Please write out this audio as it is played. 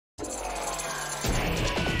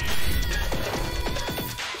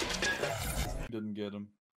didn't get him.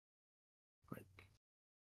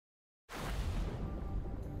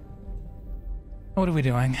 What are we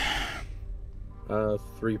doing?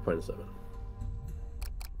 3.7.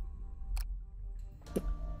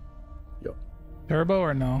 Yo. Turbo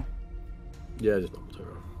or no? Yeah, just normal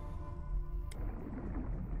turbo.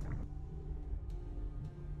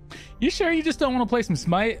 You sure you just don't want to play some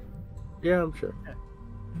Smite? Yeah, I'm sure.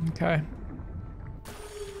 Okay.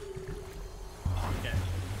 Okay,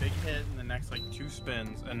 big hit in the next like 2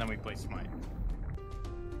 spins, and then we play Smite.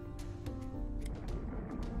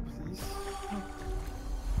 Please.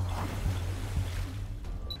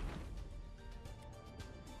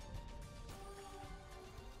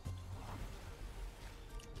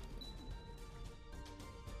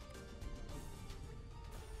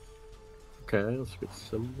 Okay, let's get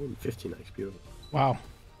some 15 XP. Wow.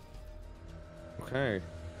 Okay.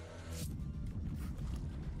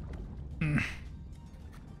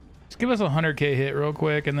 Just give us a 100k hit real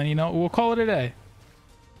quick, and then we'll call it a day.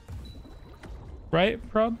 Right,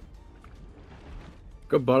 Prod?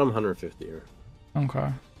 Go bottom 150 here. Okay.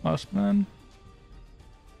 Last spin.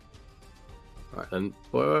 Alright, and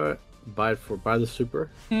buy the super.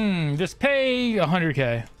 Just pay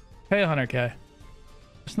 100k. Pay 100k.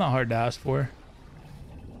 It's not hard to ask for.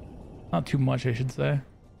 Not too much, I should say.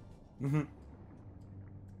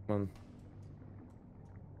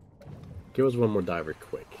 Give us one more diver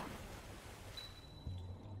quick.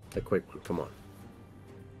 A quick one, come on.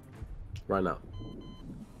 Right now.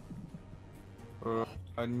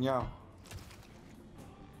 Now.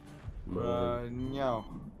 Now.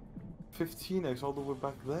 15x all the way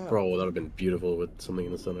back there. Bro, that would have been beautiful with something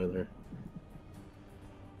in the center there.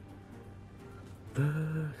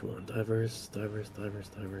 Come on, divers. Don't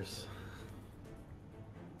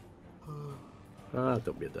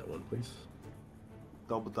be at that one, please.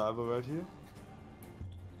 Double diver right here.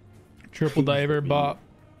 Triple diver, bop.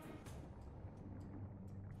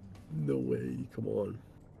 No way, come on.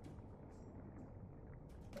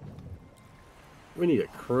 We need a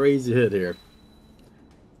crazy hit here.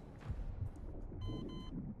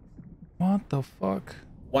 What the fuck?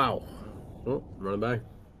 Wow. Oh, running back.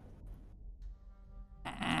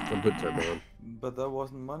 Some good turbo on. But that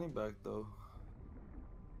wasn't money back though.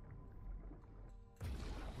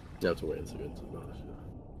 Yeah, it's a way, it's a good. No, it's good.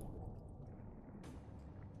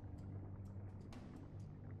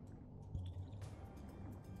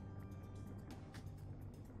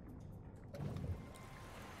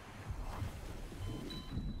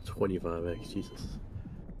 25x, Jesus.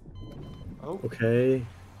 Oh. Okay.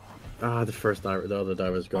 The first diver, the other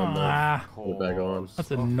diver's gone now. Put it back on.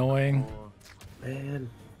 That's annoying. Man.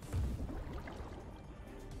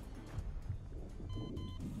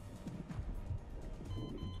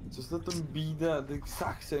 Just let them be there at the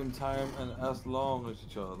exact same time and as long as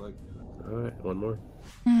each other. Like. Alright, one more.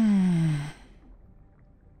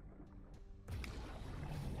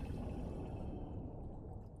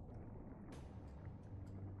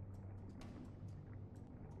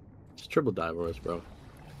 Just triple dive on us, bro.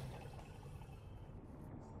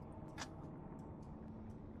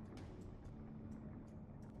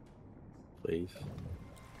 Please.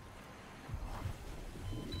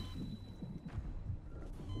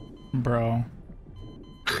 Bro.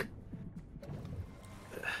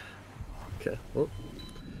 Okay. Well.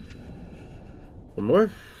 One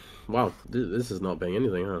more? Wow, this is not paying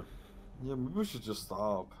anything, huh? Yeah, maybe we should just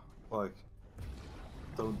stop. Like,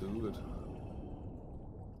 don't do it.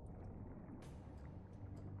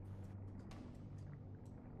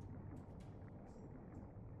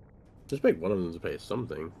 Just make one of them to pay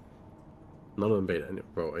something. None of them paid any.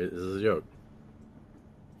 Bro, this is a joke.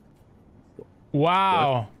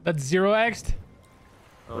 Wow. What? That's 0x'd?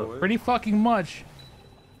 Oh, Pretty fucking much.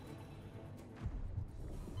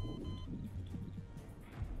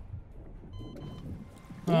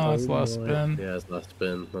 Oh, that's last spin. Yeah, it's last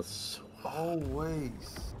spin. That's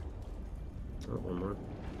always. Oh, one more.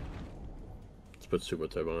 Let's put super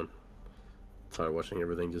turbo on. Tired watching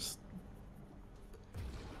everything just.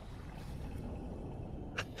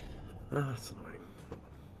 That's annoying.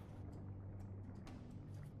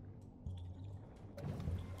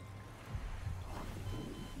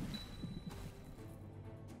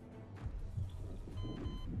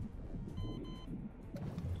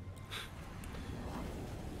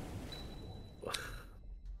 What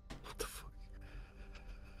the fuck?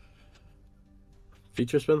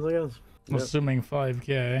 Feature spins, I guess? I'm assuming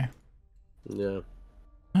 5k. Yeah.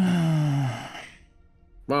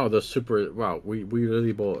 Wow, the super. Wow, we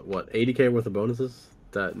really bought what 80k worth of bonuses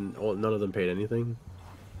that none of them paid anything.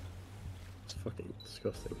 It's fucking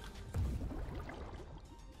disgusting.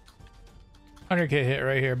 100k hit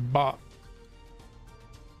right here, bop.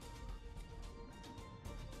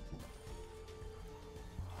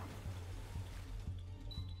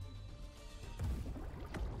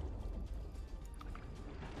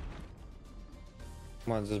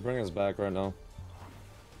 Come on, just bring us back right now.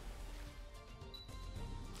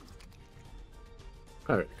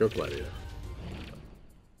 Alright, go Gladiator.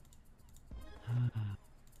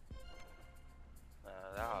 That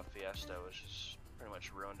hot Fiesta was just pretty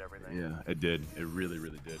much ruined everything. Yeah, it did. It really,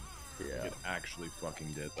 really did. Yeah. It actually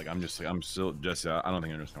fucking did. Like, I'm still, Jesse, I don't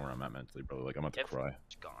think I understand where I'm at mentally, brother. Like, I'm about to cry.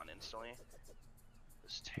 It's gone instantly.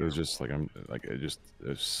 It was just like, it's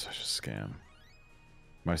such a scam.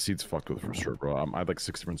 My seat's fucked with for sure, bro. I had like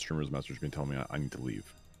 6 different streamers message me and tell me I need to leave.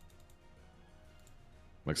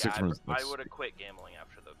 Like Yeah, 6 different. I would have quit gambling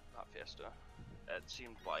after the hot Fiesta. It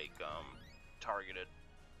seemed like targeted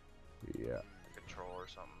Yeah. control or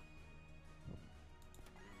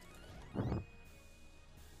something.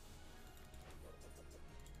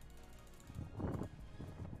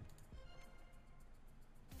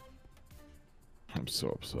 I'm so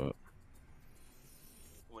upset.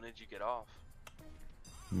 When did you get off?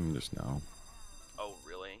 Just now. Oh,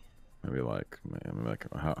 really? Maybe like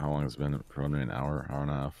how long has it been? Probably an hour, hour and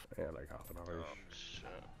a half. Yeah, like half an hour. Shit.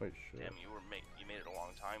 Wait, shit. Damn, you made it a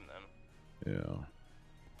long time then. Yeah.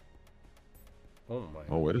 Oh my.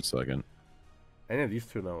 Oh, wait a second. Any of these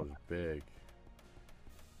two now is big.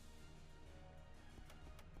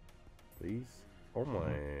 Please? Oh my.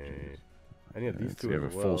 Any of these two You have a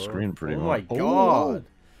as full well. screen pretty Oh much. my god!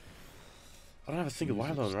 I don't have a single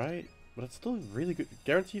wild on, right? But it's still really good.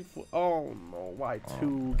 Guaranteed for. Oh no, why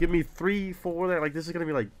two? Give me 3, 4 there. Like, this is gonna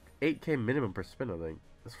be like 8k minimum per spin, I think.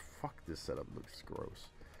 Fuck, this setup looks gross.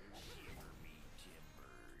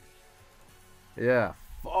 Yeah.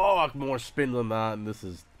 Fuck, more spin than that, and this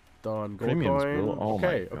is done. Gold Premiums, coin. bro. Oh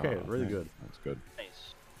okay, my okay, God. really good. That's good.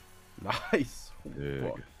 Nice. Nice. Big.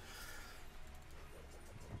 Fuck.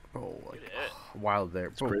 Oh, like, Look at it. wild there.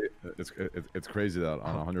 Bro, It's crazy that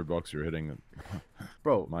on $100 you're hitting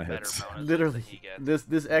bro my Better hits. bonuses literally, than he gets.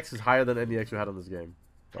 this X is higher than any X we had on this game,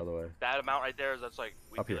 by the way. That amount right there, that's like,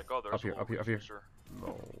 we'd Up be here, like, oh, there's up here, a up here, up here. booster.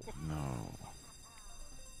 No. No.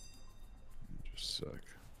 Just sick.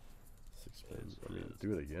 6 spins. I mean,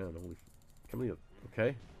 do it again. Holy, can we?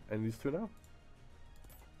 Okay, and these two now.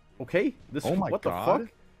 Okay, this. Oh my what God. the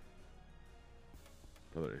fuck?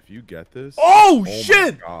 Brother, if you get this. Oh, my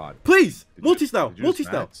shit! God. Please, Did multis now, did you just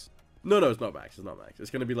multis now. max? No, it's not max. It's not max. It's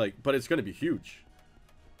gonna be like, but it's gonna be huge.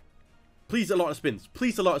 Please, a lot of spins.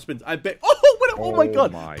 Please, a lot of spins. I bet. Oh, what, oh my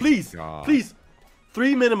god! my Please, God. please.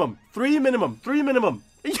 3 minimum. 3 minimum. 3 minimum.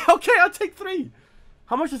 Yeah, okay, I'll take 3.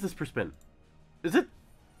 How much is this per spin? Is it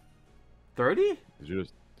 30? Did you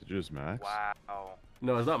just max? Wow.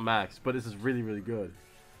 No, it's not max, but this is really, really good.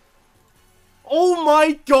 Oh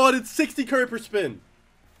my god, it's 60 curry per spin.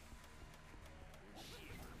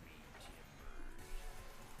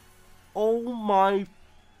 Oh my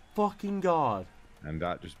fucking god. And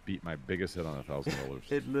that just beat my biggest hit on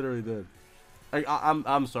 $1,000. It literally did. Like,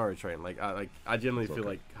 I'm sorry, Train. Like I genuinely feel okay.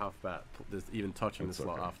 like half bad just even touching It's the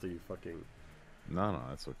slot okay. after you fucking. No,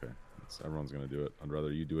 that's okay. Everyone's gonna do it. I'd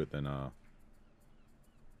rather you do it than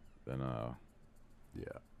Yeah.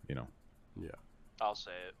 you know. Yeah. I'll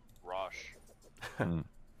say it. Rush. Mm.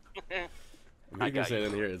 I can got say you. it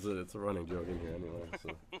in here. It's a running joke in here anyway. So.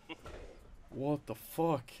 What the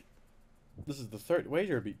fuck? This is the third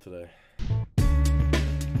wager beat today.